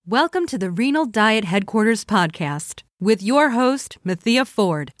Welcome to the Renal Diet Headquarters podcast with your host, Mathia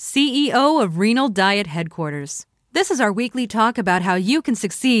Ford, CEO of Renal Diet Headquarters. This is our weekly talk about how you can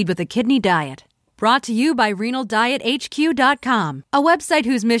succeed with a kidney diet. Brought to you by RenalDietHQ.com, a website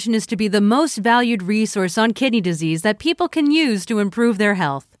whose mission is to be the most valued resource on kidney disease that people can use to improve their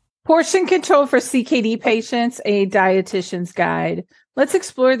health. Portion control for CKD patients, a dietitian's guide. Let's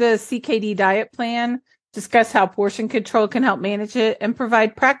explore the CKD diet plan, discuss how portion control can help manage it, and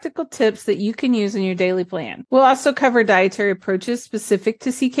provide practical tips that you can use in your daily plan. We'll also cover dietary approaches specific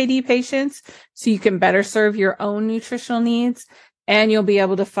to CKD patients so you can better serve your own nutritional needs, and you'll be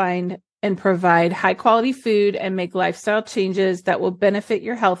able to find and provide high quality food and make lifestyle changes that will benefit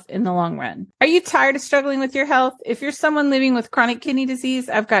your health in the long run. Are you tired of struggling with your health? If you're someone living with chronic kidney disease,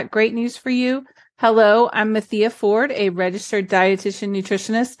 I've got great news for you. Hello, I'm Mathia Ford, a registered dietitian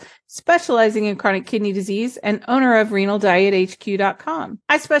nutritionist specializing in chronic kidney disease and owner of RenalDietHQ.com.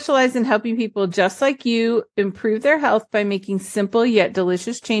 I specialize in helping people just like you improve their health by making simple yet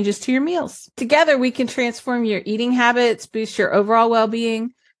delicious changes to your meals. Together, we can transform your eating habits, boost your overall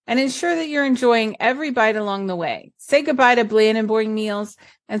well-being, and ensure that you're enjoying every bite along the way. Say goodbye to bland and boring meals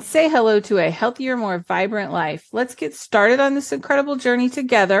and say hello to a healthier, more vibrant life. Let's get started on this incredible journey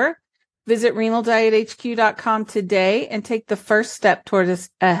together. Visit RenalDietHQ.com today and take the first step towards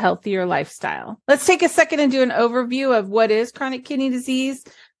a healthier lifestyle. Let's take a second and do an overview of what is chronic kidney disease.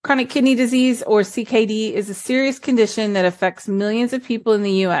 Chronic kidney disease, or CKD, is a serious condition that affects millions of people in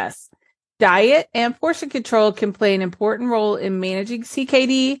the U.S. Diet and portion control can play an important role in managing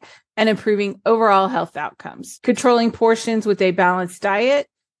CKD and improving overall health outcomes. Controlling portions with a balanced diet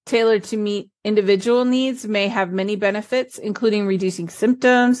tailored to meet individual needs may have many benefits, including reducing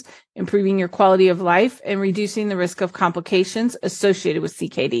symptoms, improving your quality of life, and reducing the risk of complications associated with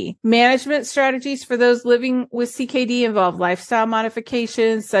CKD. Management strategies for those living with CKD involve lifestyle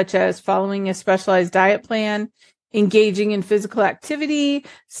modifications, such as following a specialized diet plan, engaging in physical activity,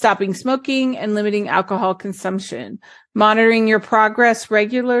 stopping smoking, and limiting alcohol consumption. Monitoring your progress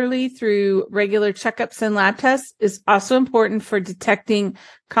regularly through regular checkups and lab tests is also important for detecting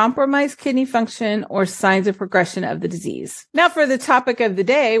compromised kidney function or signs of progression of the disease. Now for the topic of the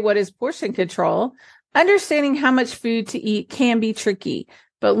day, what is portion control? Understanding how much food to eat can be tricky,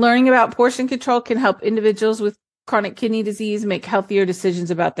 but learning about portion control can help individuals with chronic kidney disease make healthier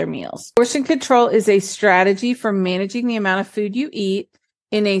decisions about their meals. Portion control is a strategy for managing the amount of food you eat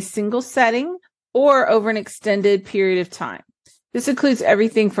in a single setting or over an extended period of time. This includes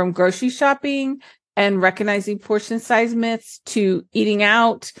everything from grocery shopping and recognizing portion size myths to eating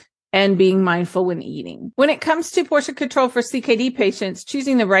out and being mindful when eating. When it comes to portion control for CKD patients,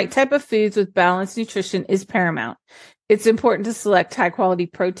 choosing the right type of foods with balanced nutrition is paramount. It's important to select high quality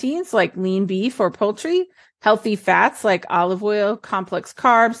proteins like lean beef or poultry, healthy fats like olive oil, complex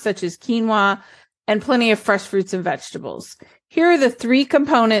carbs such as quinoa, and plenty of fresh fruits and vegetables. Here are the three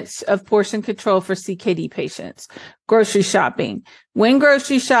components of portion control for CKD patients. Grocery shopping. When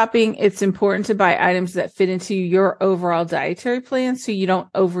grocery shopping, it's important to buy items that fit into your overall dietary plan so you don't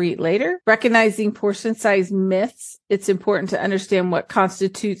overeat later. Recognizing portion size myths. It's important to understand what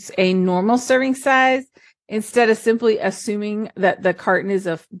constitutes a normal serving size, instead of simply assuming that the carton is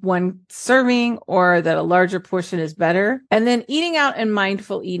of one serving or that a larger portion is better. And then eating out and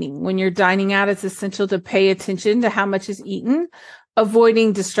mindful eating. When you're dining out, it's essential to pay attention to how much is eaten,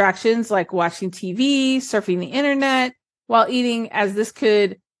 avoiding distractions like watching TV, surfing the internet while eating, as this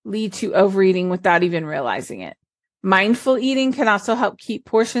could lead to overeating without even realizing it. Mindful eating can also help keep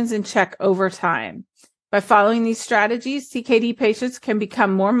portions in check over time. By following these strategies, CKD patients can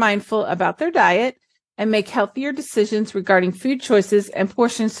become more mindful about their diet and make healthier decisions regarding food choices and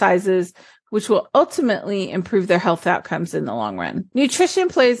portion sizes, which will ultimately improve their health outcomes in the long run. Nutrition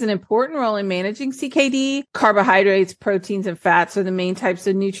plays an important role in managing CKD. Carbohydrates, proteins, and fats are the main types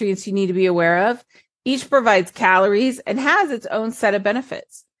of nutrients you need to be aware of. Each provides calories and has its own set of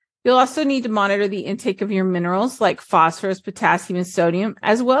benefits. You'll also need to monitor the intake of your minerals like phosphorus, potassium, and sodium,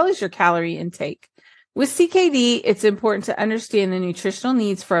 as well as your calorie intake. With CKD, it's important to understand the nutritional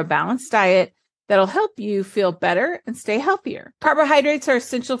needs for a balanced diet that'll help you feel better and stay healthier. Carbohydrates are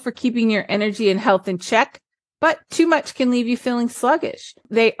essential for keeping your energy and health in check, but too much can leave you feeling sluggish.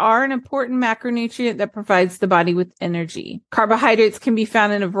 They are an important macronutrient that provides the body with energy. Carbohydrates can be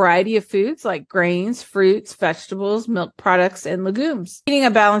found in a variety of foods like grains, fruits, vegetables, milk products, and legumes. Eating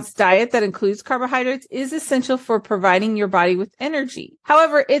a balanced diet that includes carbohydrates is essential for providing your body with energy.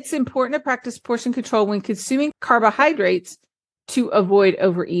 However, it's important to practice portion control when consuming carbohydrates to avoid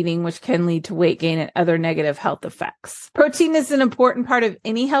overeating, which can lead to weight gain and other negative health effects. Protein is an important part of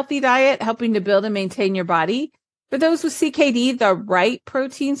any healthy diet, helping to build and maintain your body For those with CKD, the right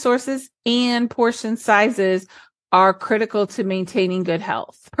protein sources and portion sizes are critical to maintaining good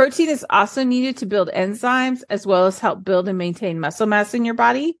health. Protein is also needed to build enzymes as well as help build and maintain muscle mass in your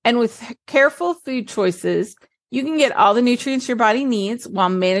body. And with careful food choices, you can get all the nutrients your body needs while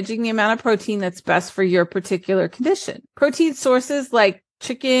managing the amount of protein that's best for your particular condition. Protein sources like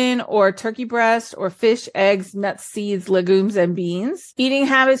chicken or turkey breast or fish, eggs, nuts, seeds, legumes, and beans. Eating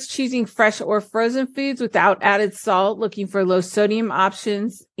habits, choosing fresh or frozen foods without added salt, looking for low sodium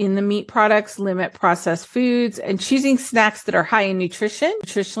options in the meat products, limit processed foods, and choosing snacks that are high in nutrition,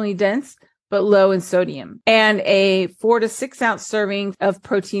 nutritionally dense, but low in sodium. And a 4 to 6 ounce serving of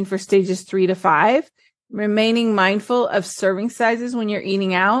protein for stages 3 to 5. Remaining mindful of serving sizes when you're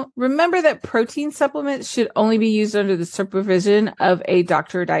eating out. Remember that protein supplements should only be used under the supervision of a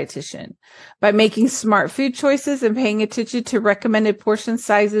doctor or dietitian. By making smart food choices and paying attention to recommended portion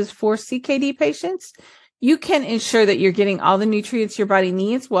sizes for CKD patients, you can ensure that you're getting all the nutrients your body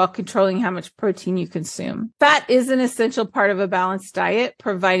needs while controlling how much protein you consume. Fat is an essential part of a balanced diet,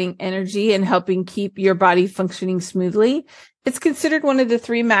 providing energy and helping keep your body functioning smoothly. It's considered one of the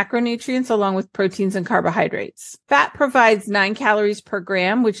 3 macronutrients along with proteins and carbohydrates. Fat provides 9 calories per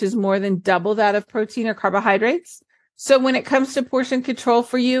gram, which is more than double that of protein or carbohydrates. So when it comes to portion control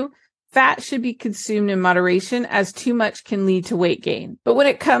for you, fat should be consumed in moderation as too much can lead to weight gain. But when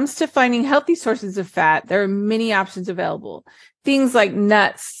it comes to finding healthy sources of fat, there are many options available. Things like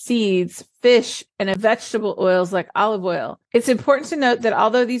nuts, seeds, fish, and vegetable oils like olive oil. It's important to note that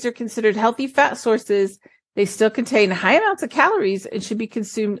although these are considered healthy fat sources, they still contain high amounts of calories and should be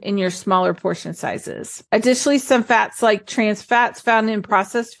consumed in your smaller portion sizes. Additionally, some fats like trans fats found in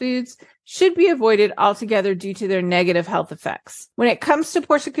processed foods should be avoided altogether due to their negative health effects. When it comes to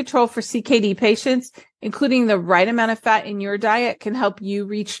portion control for CKD patients, including the right amount of fat in your diet can help you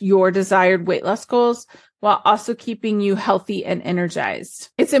reach your desired weight loss goals while also keeping you healthy and energized.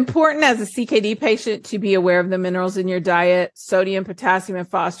 It's important as a CKD patient to be aware of the minerals in your diet. Sodium, potassium, and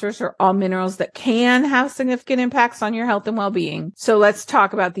phosphorus are all minerals that can have significant impacts on your health and well-being. So let's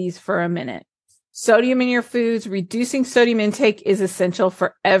talk about these for a minute. Sodium in your foods. Reducing sodium intake is essential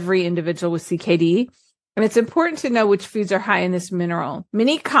for every individual with CKD. And it's important to know which foods are high in this mineral.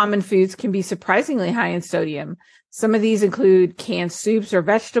 Many common foods can be surprisingly high in sodium. Some of these include canned soups or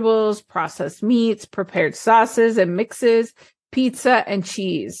vegetables, processed meats, prepared sauces and mixes, pizza, and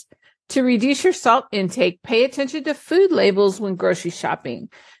cheese. To reduce your salt intake, pay attention to food labels when grocery shopping.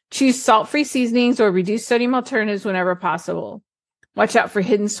 Choose salt-free seasonings or reduced sodium alternatives whenever possible. Watch out for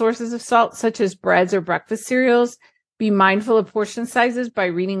hidden sources of salt, such as breads or breakfast cereals. Be mindful of portion sizes by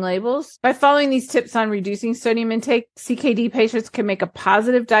reading labels. By following these tips on reducing sodium intake, CKD patients can make a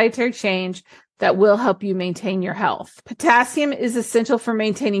positive dietary change that will help you maintain your health. Potassium is essential for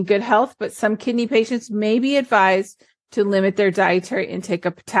maintaining good health, but some kidney patients may be advised to limit their dietary intake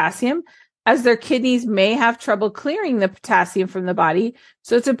of potassium, as their kidneys may have trouble clearing the potassium from the body.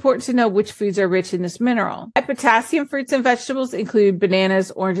 So it's important to know which foods are rich in this mineral. High potassium fruits and vegetables include bananas,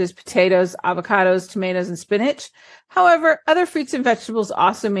 oranges, potatoes, avocados, tomatoes, and spinach. However, other fruits and vegetables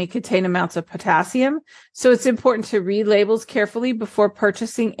also may contain amounts of potassium. So it's important to read labels carefully before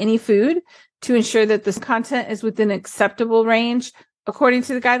purchasing any food to ensure that this content is within acceptable range according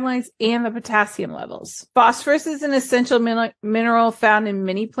to the guidelines and the potassium levels. Phosphorus is an essential mineral found in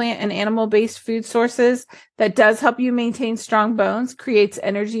many plant and animal-based food sources that does help you maintain strong bones, creates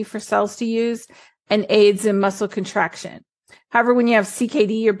energy for cells to use, and aids in muscle contraction. However, when you have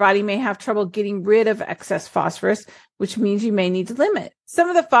CKD, your body may have trouble getting rid of excess phosphorus, which means you may need to limit. Some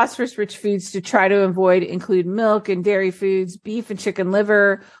of the phosphorus-rich foods to try to avoid include milk and dairy foods, beef and chicken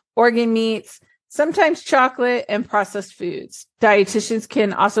liver, organ meats, sometimes chocolate, and processed foods. Dietitians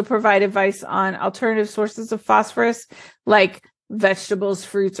can also provide advice on alternative sources of phosphorus, like vegetables,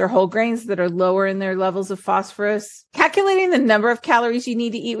 fruits, or whole grains that are lower in their levels of phosphorus. Calculating the number of calories you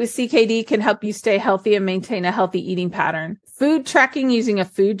need to eat with CKD can help you stay healthy and maintain a healthy eating pattern. Food tracking using a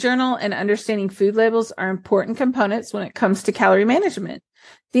food journal and understanding food labels are important components when it comes to calorie management.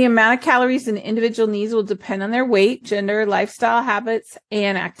 The amount of calories an individual needs will depend on their weight, gender, lifestyle habits,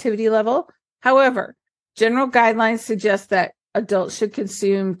 and activity level. However, general guidelines suggest that adults should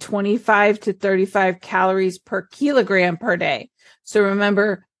consume 25 to 35 calories per kilogram per day. So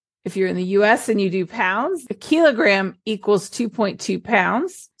remember, if you're in the US and you do pounds, a kilogram equals 2.2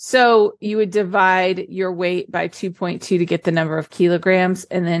 pounds. So you would divide your weight by 2.2 to get the number of kilograms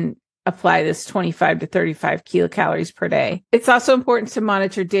and then apply this 25 to 35 kilocalories per day. It's also important to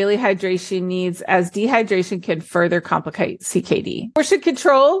monitor daily hydration needs, as dehydration can further complicate CKD. Portion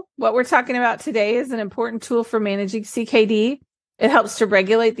control, what we're talking about today, is an important tool for managing CKD. It helps to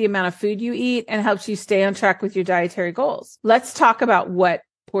regulate the amount of food you eat and helps you stay on track with your dietary goals. Let's talk about what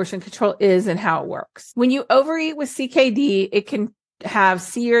portion control is and how it works. When you overeat with CKD, it can have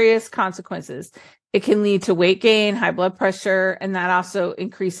serious consequences. It can lead to weight gain, high blood pressure, and that also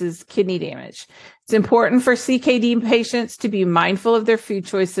increases kidney damage. It's important for CKD patients to be mindful of their food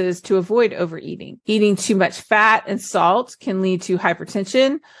choices to avoid overeating. Eating too much fat and salt can lead to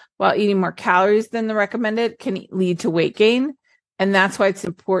hypertension, while eating more calories than the recommended can lead to weight gain. And that's why it's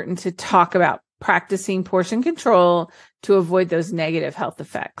important to talk about practicing portion control to avoid those negative health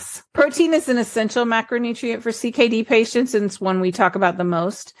effects. Protein is an essential macronutrient for CKD patients, and it's one we talk about the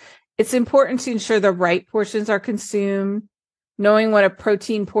most. It's important to ensure the right portions are consumed. Knowing what a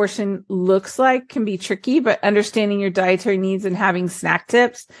protein portion looks like can be tricky, but understanding your dietary needs and having snack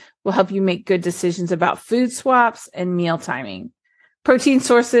tips will help you make good decisions about food swaps and meal timing. Protein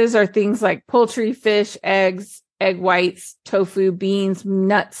sources are things like poultry, fish, eggs, egg whites, tofu, beans,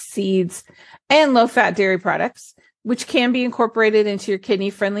 nuts, seeds, and low-fat dairy products, which can be incorporated into your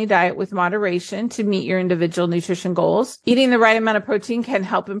kidney-friendly diet with moderation to meet your individual nutrition goals. Eating the right amount of protein can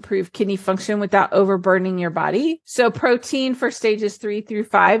help improve kidney function without overburdening your body. So protein for stages 3 through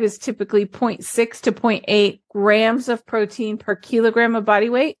 5 is typically 0.6 to 0.8 grams of protein per kilogram of body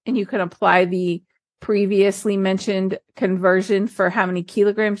weight, and you can apply the previously mentioned conversion for how many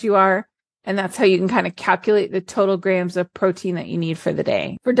kilograms you are. And that's how you can kind of calculate the total grams of protein that you need for the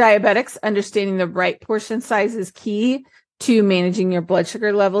day. For diabetics, understanding the right portion size is key to managing your blood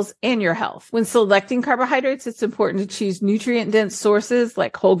sugar levels and your health. When selecting carbohydrates, it's important to choose nutrient-dense sources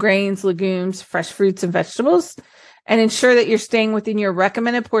like whole grains, legumes, fresh fruits, and vegetables, and ensure that you're staying within your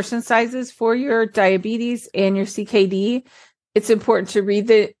recommended portion sizes for your diabetes and your CKD. It's important to read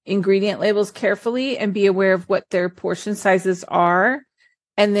the ingredient labels carefully and be aware of what their portion sizes are.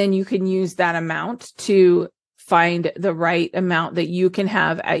 And then you can use that amount to find the right amount that you can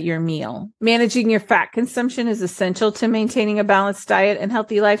have at your meal. Managing your fat consumption is essential to maintaining a balanced diet and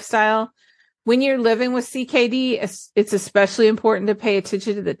healthy lifestyle. When you're living with CKD, it's especially important to pay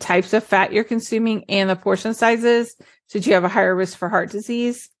attention to the types of fat you're consuming and the portion sizes, since you have a higher risk for heart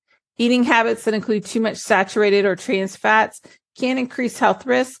disease. Eating habits that include too much saturated or trans fats can increase health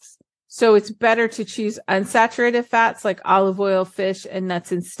risks. So it's better to choose unsaturated fats like olive oil, fish, and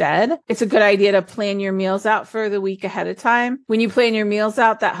nuts instead. It's a good idea to plan your meals out for the week ahead of time. When you plan your meals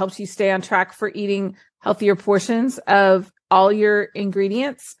out, that helps you stay on track for eating healthier portions of all your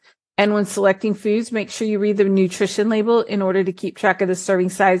ingredients. And when selecting foods, make sure you read the nutrition label in order to keep track of the serving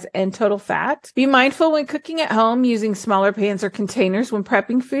size and total fat. Be mindful when cooking at home, using smaller pans or containers when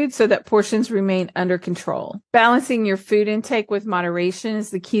prepping food so that portions remain under control. Balancing your food intake with moderation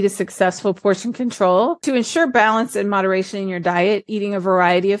is the key to successful portion control. To ensure balance and moderation in your diet, eating a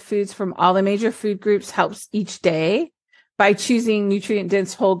variety of foods from all the major food groups helps each day. By choosing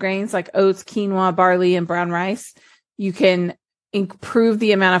nutrient-dense whole grains like oats, quinoa, barley, and brown rice, you can improve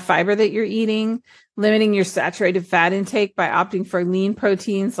the amount of fiber that you're eating, limiting your saturated fat intake by opting for lean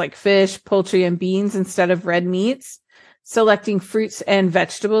proteins like fish, poultry, and beans instead of red meats, selecting fruits and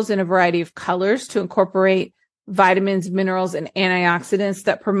vegetables in a variety of colors to incorporate vitamins, minerals, and antioxidants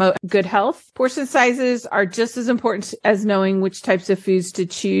that promote good health. Portion sizes are just as important as knowing which types of foods to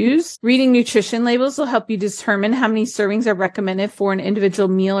choose. Reading nutrition labels will help you determine how many servings are recommended for an individual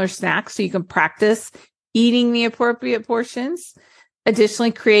meal or snack so you can practice eating the appropriate portions.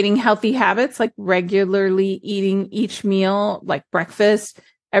 Additionally, creating healthy habits like regularly eating each meal, like breakfast,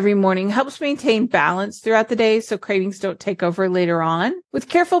 every morning helps maintain balance throughout the day so cravings don't take over later on. With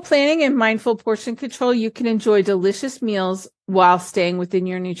careful planning and mindful portion control, you can enjoy delicious meals while staying within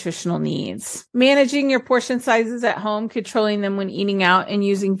your nutritional needs. Managing your portion sizes at home, controlling them when eating out, and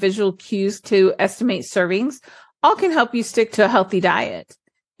using visual cues to estimate servings all can help you stick to a healthy diet.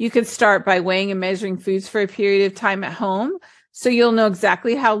 You could start by weighing and measuring foods for a period of time at home, so you'll know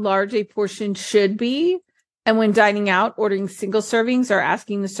exactly how large a portion should be. And when dining out, ordering single servings or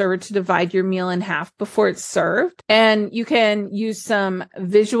asking the server to divide your meal in half before it's served. And you can use some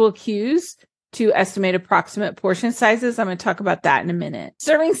visual cues to estimate approximate portion sizes. I'm going to talk about that in a minute.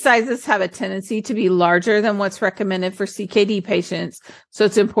 Serving sizes have a tendency to be larger than what's recommended for CKD patients, so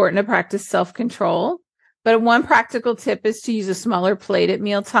it's important to practice self-control. But one practical tip is to use a smaller plate at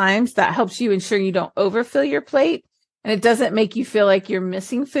meal times. That helps you ensure you don't overfill your plate and it doesn't make you feel like you're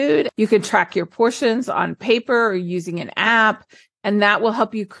missing food. You can track your portions on paper or using an app, and that will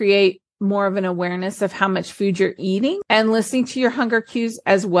help you create more of an awareness of how much food you're eating and listening to your hunger cues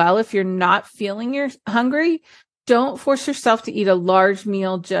as well. If you're not feeling you're hungry, don't force yourself to eat a large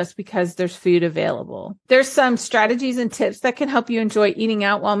meal just because there's food available. There's some strategies and tips that can help you enjoy eating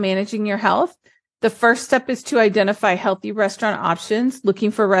out while managing your health. The first step is to identify healthy restaurant options,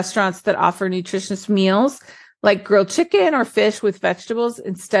 looking for restaurants that offer nutritious meals like grilled chicken or fish with vegetables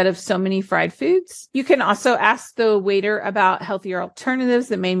instead of so many fried foods. You can also ask the waiter about healthier alternatives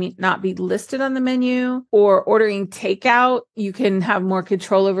that may not be listed on the menu, or ordering takeout. You can have more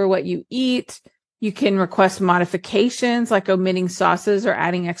control over what you eat. You can request modifications like omitting sauces or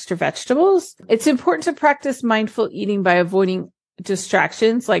adding extra vegetables. It's important to practice mindful eating by avoiding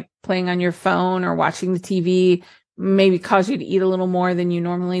distractions like playing on your phone or watching the TV, maybe cause you to eat a little more than you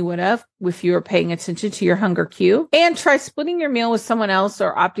normally would have if you were paying attention to your hunger cue. And try splitting your meal with someone else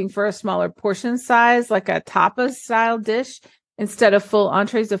or opting for a smaller portion size, like a tapas style dish instead of full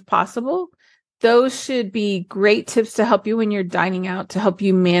entrees if possible. Those should be great tips to help you when you're dining out, to help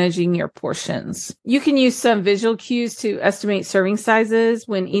you managing your portions. You can use some visual cues to estimate serving sizes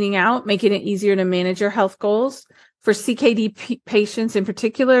when eating out, making it easier to manage your health goals. For CKD patients in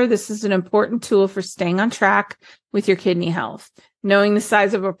particular, this is an important tool for staying on track with your kidney health. Knowing the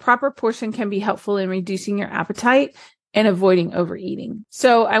size of a proper portion can be helpful in reducing your appetite and avoiding overeating.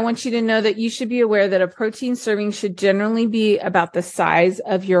 So I want you to know that you should be aware that a protein serving should generally be about the size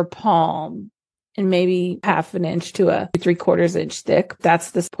of your palm and maybe 1/2 inch to a 3/4 inch thick.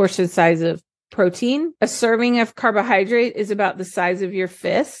 That's the portion size of protein. A serving of carbohydrate is about the size of your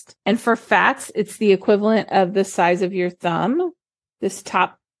fist. And for fats, it's the equivalent of the size of your thumb, this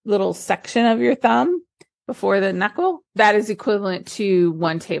top little section of your thumb before the knuckle. That is equivalent to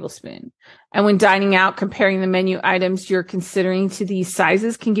 1 tablespoon. And when dining out, comparing the menu items you're considering to these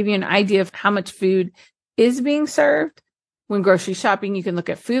sizes can give you an idea of how much food is being served. When grocery shopping, you can look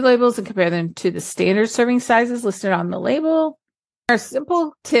at food labels and compare them to the standard serving sizes listed on the label. There are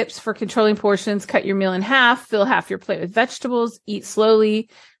simple tips for controlling portions. Cut your meal in half, fill half your plate with vegetables, eat slowly,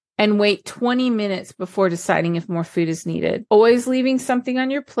 and wait 20 minutes before deciding if more food is needed. Always leaving something on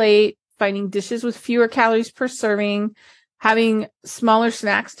your plate, finding dishes with fewer calories per serving, having smaller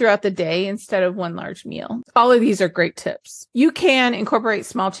snacks throughout the day instead of one large meal. All of these are great tips. You can incorporate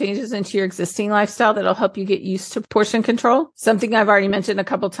small changes into your existing lifestyle that'll help you get used to portion control. Something I've already mentioned a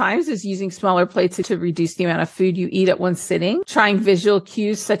couple times is using smaller plates to reduce the amount of food you eat at one sitting. Trying visual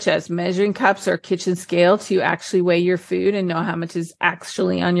cues such as measuring cups or kitchen scale to actually weigh your food and know how much is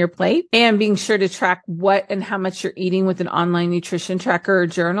actually on your plate. And being sure to track what and how much you're eating with an online nutrition tracker or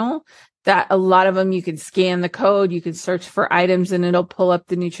journal. That a lot of them, you can scan the code, you can search for items and it'll pull up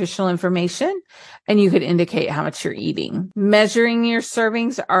the nutritional information and you could indicate how much you're eating. Measuring your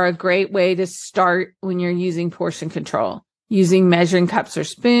servings are a great way to start when you're using portion control. Using measuring cups or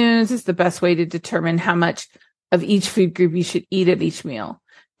spoons is the best way to determine how much of each food group you should eat at each meal.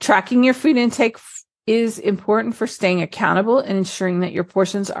 Tracking your food intake is important for staying accountable and ensuring that your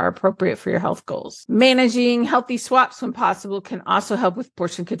portions are appropriate for your health goals. Managing healthy swaps when possible can also help with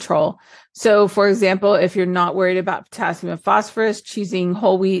portion control. So, for example, if you're not worried about potassium and phosphorus, choosing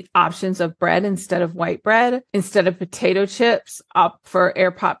whole wheat options of bread instead of white bread, instead of potato chips, opt for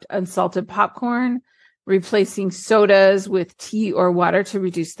air-popped unsalted popcorn, replacing sodas with tea or water to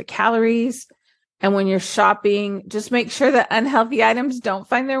reduce the calories. And when you're shopping, just make sure that unhealthy items don't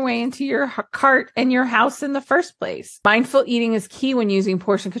find their way into your cart and your house in the first place. Mindful eating is key when using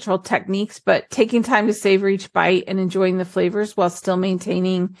portion control techniques, but taking time to savor each bite and enjoying the flavors while still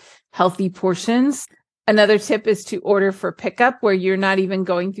maintaining healthy portions. Another tip is to order for pickup, where you're not even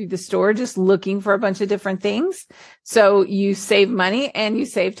going through the store, just looking for a bunch of different things. So you save money and you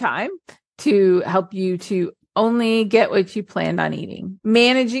save time to help you to only get what you planned on eating.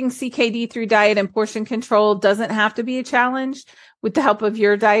 Managing CKD through diet and portion control doesn't have to be a challenge. With the help of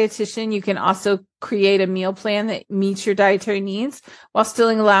your dietitian, you can also create a meal plan that meets your dietary needs while still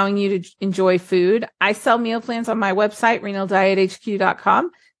allowing you to enjoy food. I sell meal plans on my website,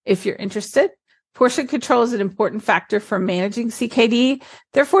 renaldiethq.com, if you're interested. Portion control is an important factor for managing CKD.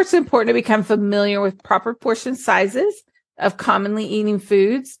 Therefore, it's important to become familiar with proper portion sizes of commonly eating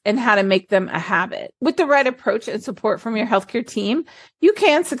foods and how to make them a habit. With the right approach and support from your healthcare team, you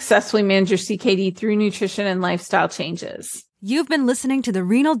can successfully manage your CKD through nutrition and lifestyle changes. You've been listening to the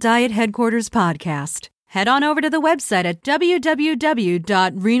Renal Diet Headquarters podcast. Head on over to the website at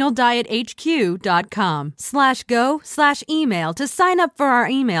www.renaldiethq.com/go/email to sign up for our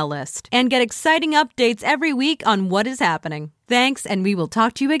email list and get exciting updates every week on what is happening. Thanks, and we will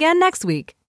talk to you again next week.